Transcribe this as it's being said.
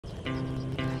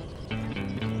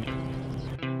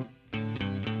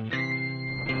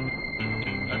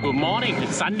Good morning,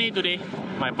 it's Sunday today.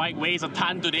 My bike weighs a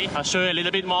ton today. I'll show you a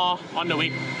little bit more on the way.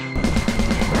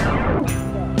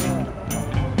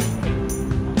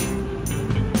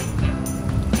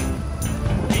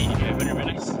 Hey, very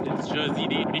nice. It's Jersey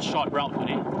Day, pretty short route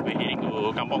today. We're heading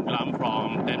to Kampung Glam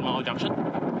from 10 Mile Junction.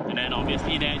 And then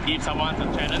obviously that gives someone a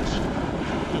challenge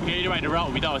to carry ride the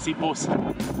route without a seat post.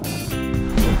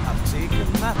 I've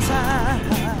taken my time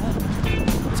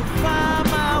to find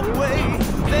my way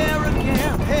there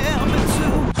again. Help me to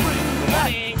bring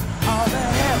back all the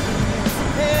happiness.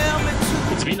 Help me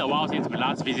to. It's been a while since we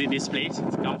last visited this place.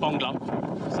 It's Kampung Glam,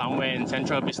 somewhere in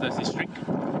Central Business District.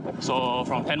 So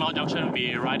from 10 Mile Junction, we'll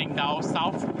be riding down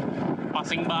south,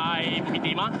 passing by Bukit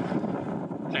Timah,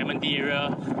 Clementi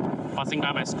area, passing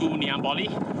by my school, Niam Poly,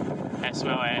 as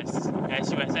well as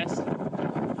SUSS.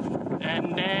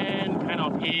 And then kind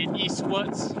of head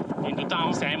eastwards into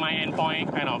town, semi-end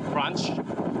point kind of branch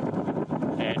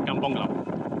at Kampung Glam.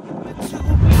 To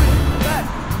bring back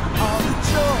all the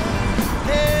joy,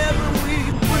 heaven we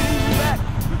bring back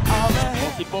all the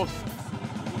Seat post.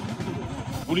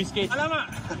 Police case. Alamak!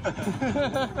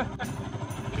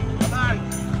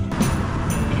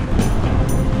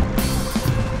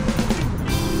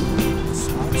 It's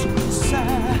hard to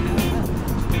decide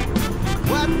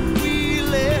what we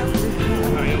left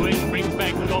behind. It always brings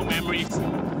back good old memories.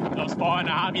 Those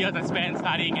 4.5 years I spent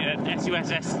studying at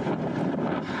SUSS.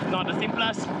 Not the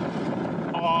simplest,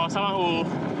 or someone who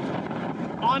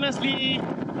honestly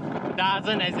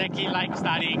doesn't exactly like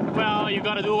studying. Well, you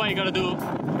gotta do what you gotta do.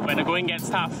 When the going gets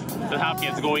tough, the tough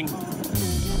gets going.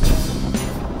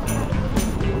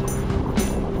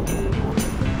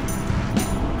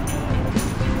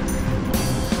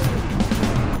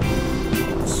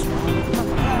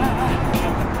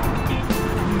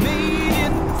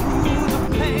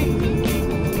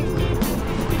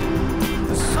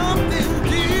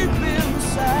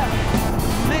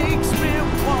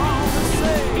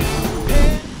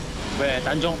 We're at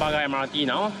Tanjong Pagar MRT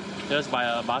now, just by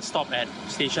a bus stop at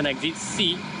station exit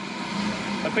C.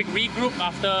 A quick regroup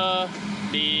after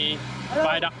the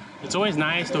viaduct. It's always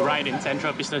nice to ride in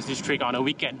Central Business District on a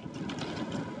weekend,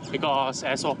 because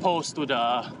as opposed to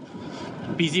the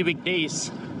busy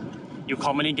weekdays you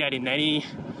commonly get in any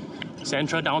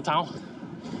central downtown,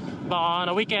 but on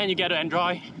a weekend you get to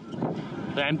enjoy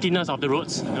the emptiness of the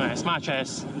roads, as much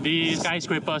as these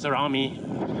skyscrapers around me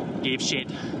give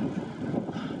shade.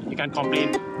 You can't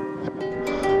complain.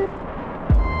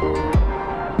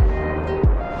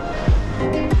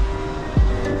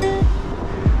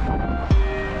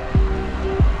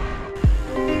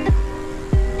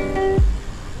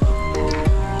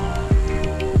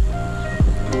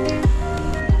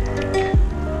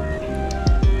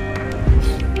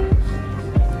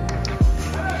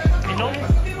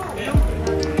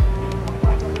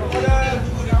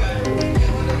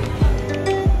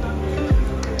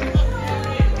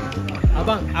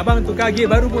 Abang tukar gear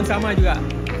baru pun sama juga.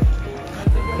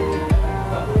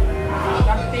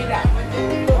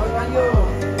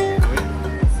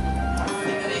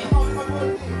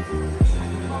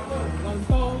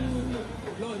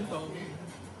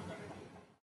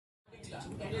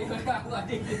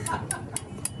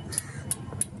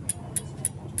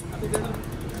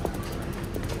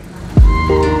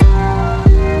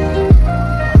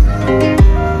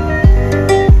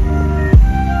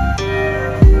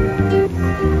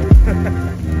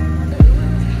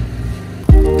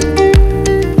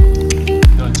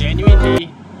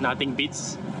 Nothing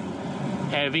beats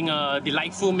having a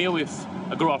delightful meal with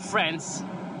a group of friends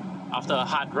after a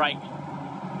hard ride.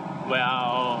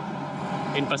 Well,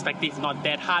 in perspective, not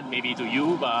that hard maybe to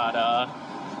you, but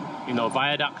you know,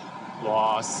 viaduct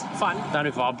was fun. Done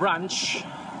with our brunch.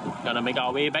 Gonna make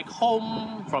our way back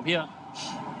home from here.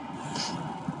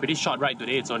 Pretty short ride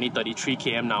today, it's only 33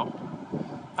 km now.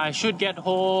 I should get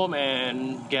home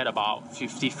and get about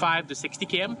 55 to 60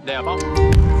 km, thereabout.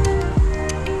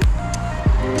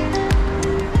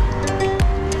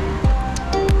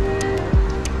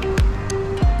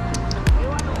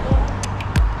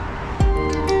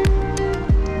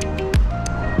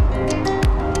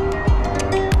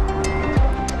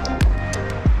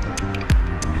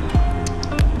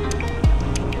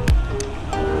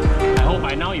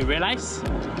 Now you realize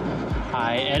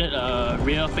I added a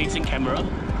rear facing camera.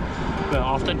 We're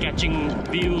often catching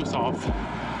views of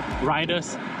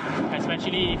riders,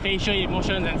 especially facial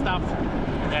emotions and stuff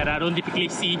that I don't typically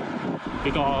see,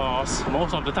 because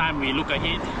most of the time we look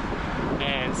ahead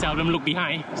and seldom look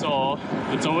behind. So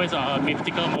it's always a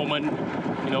mythical moment,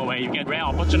 you know, where you get rare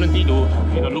opportunity to,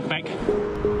 you know, look back.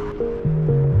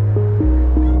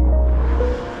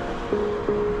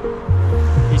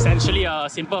 Actually a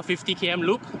simple 50 km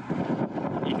loop.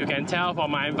 If you can tell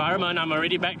from my environment, I'm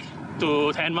already back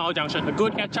to 10 Mile Junction. A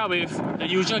good catch up with the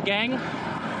usual gang.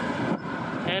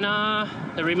 And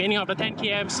the remaining of the 10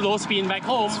 km slow spin back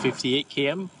home. It's 58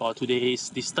 km for today's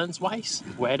distance wise.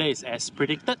 Weather is as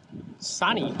predicted.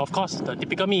 Sunny. Of course, the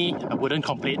typical me, I wouldn't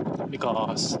complain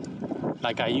because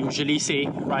like I usually say,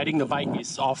 riding the bike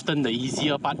is often the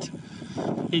easier part.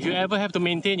 If you ever have to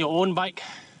maintain your own bike,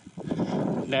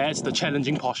 that's the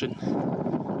challenging portion.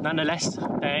 Nonetheless,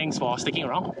 thanks for sticking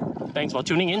around. Thanks for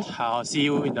tuning in. I'll see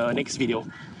you in the next video.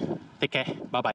 Take care. Bye bye.